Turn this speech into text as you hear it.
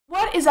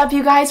What is up,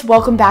 you guys?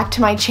 Welcome back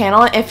to my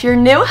channel. If you're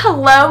new,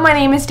 hello, my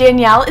name is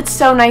Danielle. It's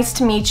so nice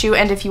to meet you,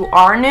 and if you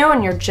are new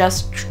and you're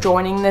just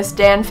joining this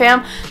Dan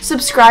fam,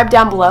 subscribe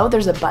down below.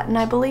 There's a button,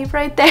 I believe,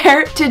 right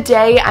there.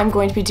 Today, I'm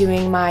going to be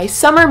doing my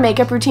summer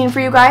makeup routine for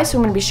you guys, so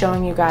I'm going to be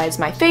showing you guys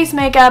my face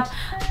makeup,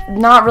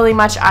 not really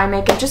much eye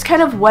makeup, just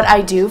kind of what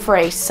I do for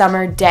a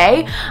summer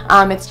day.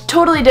 It's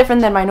totally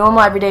different than my normal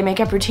everyday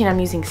makeup routine. I'm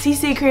using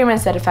CC cream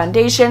instead of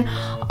foundation,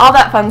 all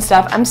that fun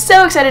stuff. I'm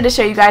so excited to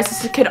show you guys.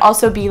 This could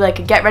also be like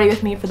a get ready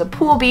with me for the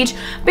pool beach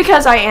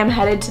because I am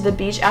headed to the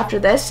beach after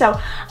this, so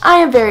I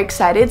am very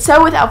excited.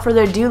 So without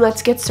further ado,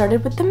 let's get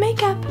started with the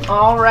makeup.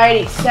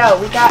 Alrighty,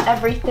 so we got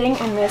everything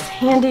in this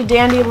handy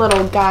dandy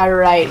little guy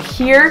right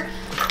here,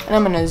 and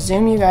I'm gonna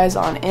zoom you guys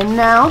on in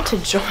now to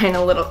join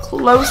a little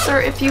closer,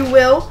 if you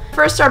will.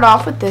 First, start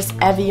off with this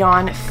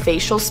Evian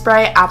facial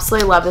spray.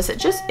 Absolutely love this. It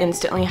just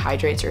instantly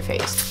hydrates your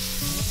face.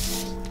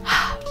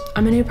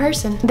 I'm a new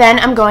person. Then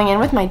I'm going in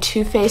with my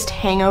Too Faced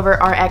Hangover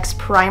RX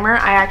primer.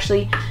 I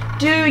actually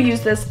do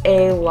use this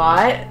a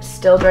lot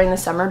still during the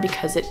summer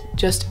because it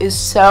just is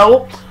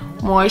so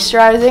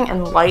moisturizing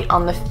and light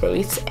on the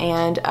face,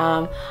 and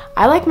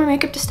I like my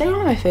makeup to stay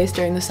on my face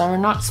during the summer,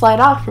 not slide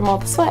off from all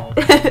the sweat.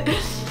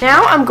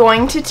 Now I'm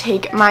going to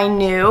take my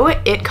new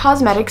IT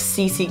Cosmetics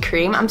CC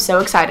cream. I'm so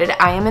excited.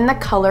 I am in the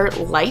color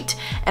Light,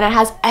 and it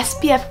has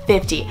SPF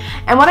 50.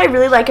 And what I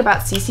really like about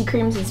CC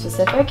creams in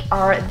specific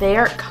are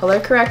they're color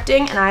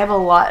correcting, and I have a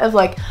lot of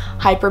like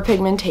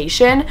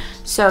hyperpigmentation,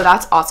 so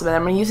that's awesome. And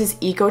I'm gonna use this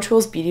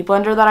EcoTools Beauty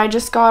Blender that I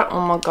just got.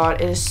 Oh my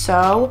god, it is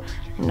so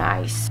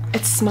nice.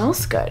 It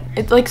smells good.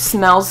 It like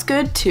smells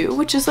good too,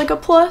 which is like a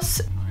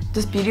plus.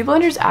 This beauty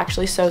blender is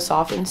actually so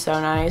soft and so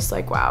nice,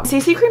 like wow.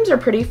 CC creams are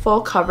pretty full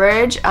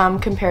coverage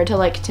compared to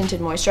like tinted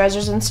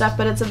moisturizers and stuff,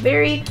 but it's a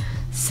very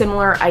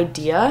similar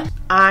idea.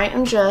 I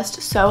am just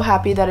so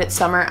happy that it's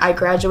summer. I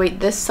graduate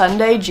this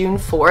Sunday, June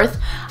 4th.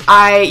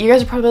 You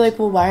guys are probably like,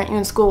 well, why aren't you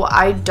in school? Well,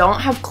 I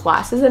don't have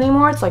classes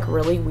anymore. It's like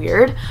really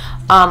weird.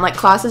 Like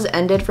classes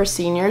ended for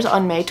seniors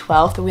on May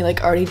 12th, and we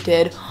like already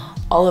did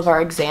all of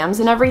our exams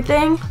and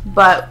everything,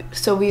 but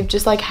so we've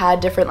just like had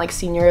different like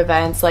senior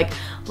events. Like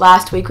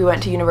last week we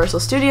went to Universal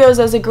Studios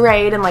as a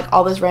grade and like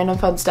all this random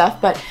fun stuff,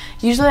 but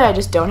usually I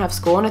just don't have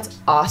school, and it's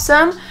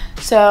awesome.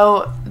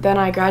 So then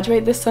I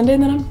graduate this Sunday,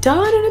 and then I'm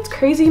done, and it's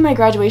crazy. My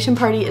graduation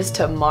party is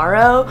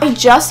tomorrow. I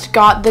just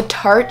got the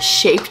Tarte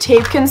Shape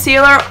Tape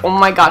Concealer. Oh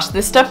my gosh,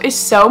 this stuff is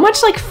so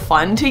much like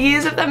fun to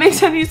use, if that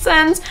makes any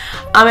sense.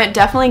 It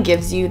definitely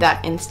gives you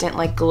that instant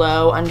like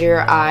glow under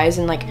your eyes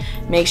and like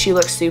makes you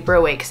look super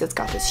awake because it's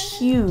got this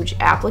huge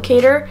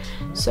applicator.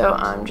 So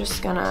I'm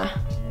just gonna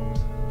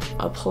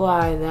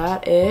apply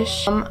that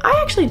ish.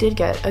 I actually did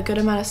get a good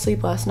amount of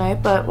sleep last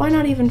night, but why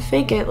not even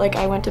fake it? Like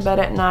I went to bed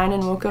at 9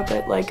 and woke up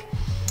at like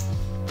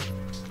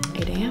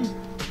 8 a.m.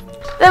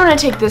 Then I'm gonna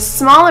take this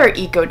smaller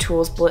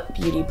EcoTools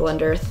Beauty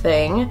Blender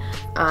thing.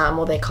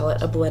 Well, they call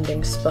it a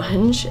blending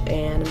sponge,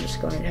 and I'm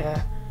just going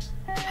to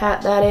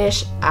pat that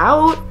ish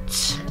out.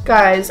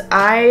 Guys,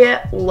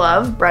 I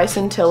love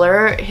Bryson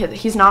Tiller.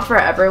 He's not for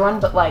everyone,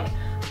 but like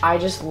I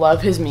just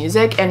love his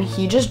music, and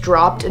he just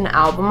dropped an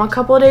album a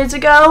couple of days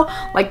ago,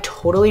 like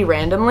totally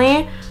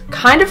randomly.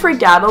 Kind of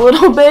freaked out a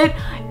little bit.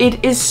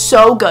 It is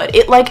so good.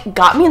 It like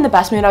got me in the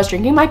best mood. I was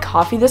drinking my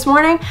coffee this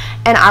morning,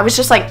 and I was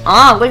just like,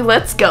 like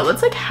let's go.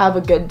 Let's like have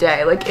a good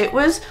day. Like it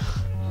was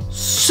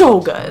so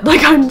good.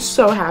 Like I'm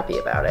so happy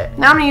about it.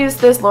 Now I'm gonna use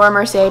this Laura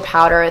Mercier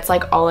powder. It's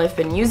like all I've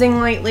been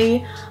using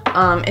lately.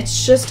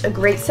 It's just a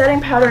great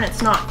setting powder, and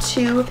it's not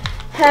too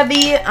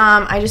heavy.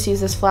 I just use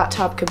this flat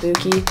top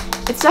kabuki.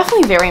 It's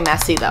definitely very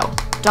messy though.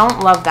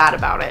 Don't love that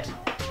about it,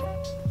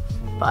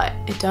 but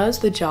it does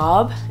the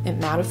job. It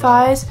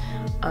mattifies,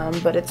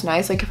 but it's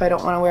nice like if I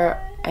don't want to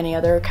wear any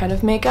other kind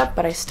of makeup,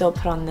 but I still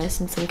put on this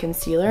and some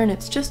concealer, and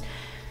it's just,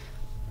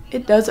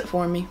 it does it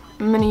for me.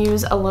 I'm gonna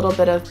use a little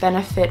bit of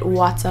Benefit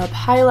What's Up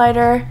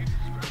highlighter,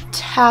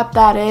 tap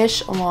that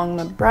ish along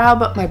my brow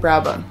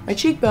bone, my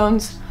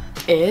cheekbones.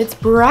 It's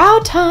brow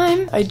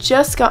time. I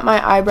just got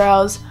my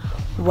eyebrows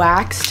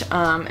waxed,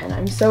 and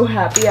I'm so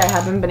happy. I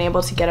haven't been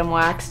able to get them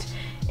waxed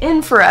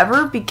in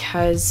forever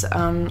because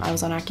I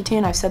was on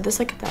Accutane. I've said this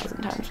like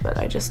 1,000 times, but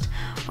I just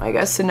want you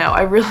guys to know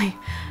it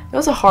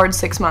was a hard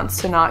 6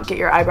 months to not get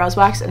your eyebrows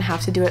waxed and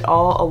have to do it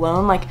all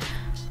alone. Like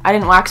I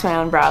didn't wax my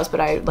own brows,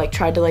 but I like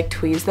tried to like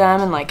tweeze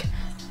them and like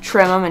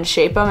trim them and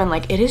shape them, and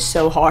like it is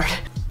so hard.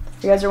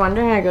 If you guys are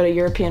wondering, I go to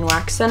European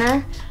Wax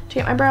Center to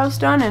get my brows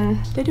done,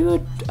 and they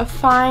do a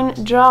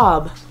fine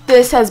job.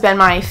 This has been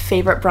my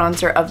favorite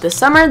bronzer of the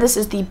summer. This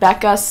is the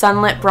Becca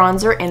Sunlit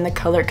Bronzer in the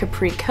color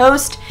Capri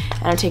Coast,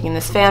 and I'm taking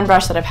this fan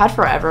brush that I've had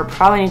forever,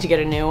 probably need to get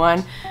a new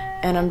one,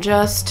 and I'm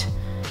just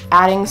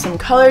adding some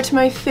color to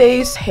my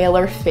face,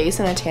 paler face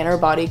and a tanner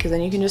body, because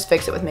then you can just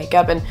fix it with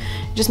makeup, and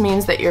it just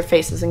means that your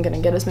face isn't gonna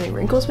get as many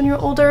wrinkles when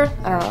you're older.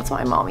 I don't know, that's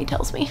what my mommy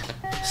tells me.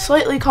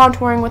 Slightly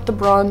contouring with the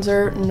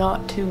bronzer,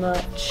 not too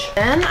much.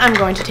 Then I'm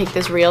going to take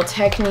this Real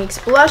Techniques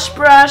blush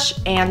brush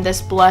and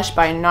this blush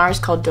by NARS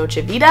called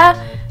Dolce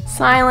Vita.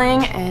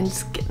 smiling and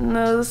just getting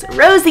those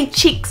rosy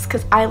cheeks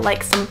because I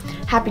like some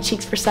happy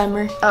cheeks for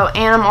summer. Oh,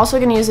 and I'm also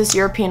gonna use this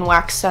European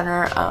Wax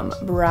Center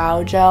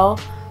brow gel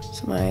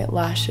so my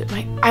lashes,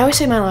 I always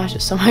say my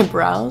lashes, so my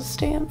brows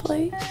stay in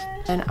place.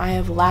 And I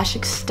have lash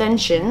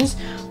extensions,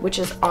 which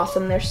is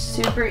awesome. They're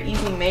super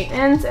easy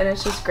maintenance, and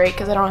it's just great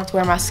because I don't have to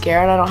wear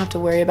mascara and I don't have to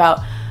worry about,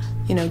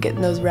 you know,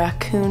 getting those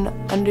raccoon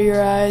under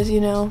your eyes, you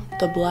know,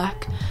 the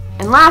black.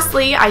 And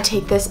lastly, I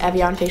take this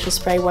Evian facial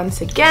spray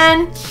once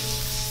again.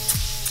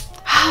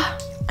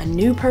 A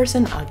new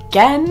person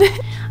again.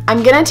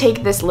 I'm gonna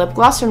take this lip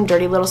gloss from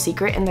Dirty Little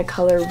Secret in the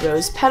color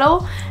Rose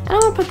Petal, and I'm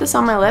gonna put this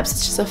on my lips.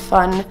 It's just a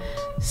fun,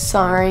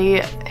 sorry,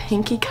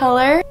 hinky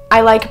color.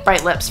 I like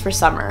bright lips for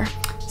summer.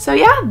 So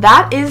yeah,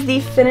 that is the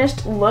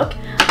finished look.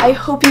 I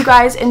hope you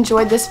guys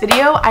enjoyed this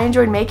video. I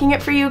enjoyed making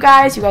it for you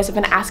guys. You guys have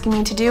been asking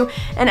me to do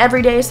an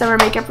everyday summer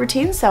makeup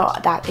routine, so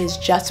that is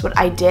just what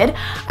I did.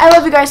 I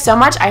love you guys so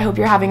much. I hope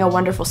you're having a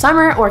wonderful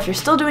summer, or if you're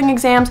still doing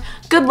exams,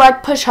 good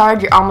luck, push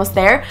hard, you're almost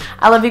there.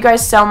 I love you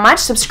guys so much.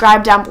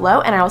 Subscribe down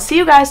below, and I will see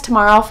you guys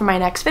tomorrow for my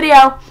next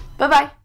video. Bye-bye.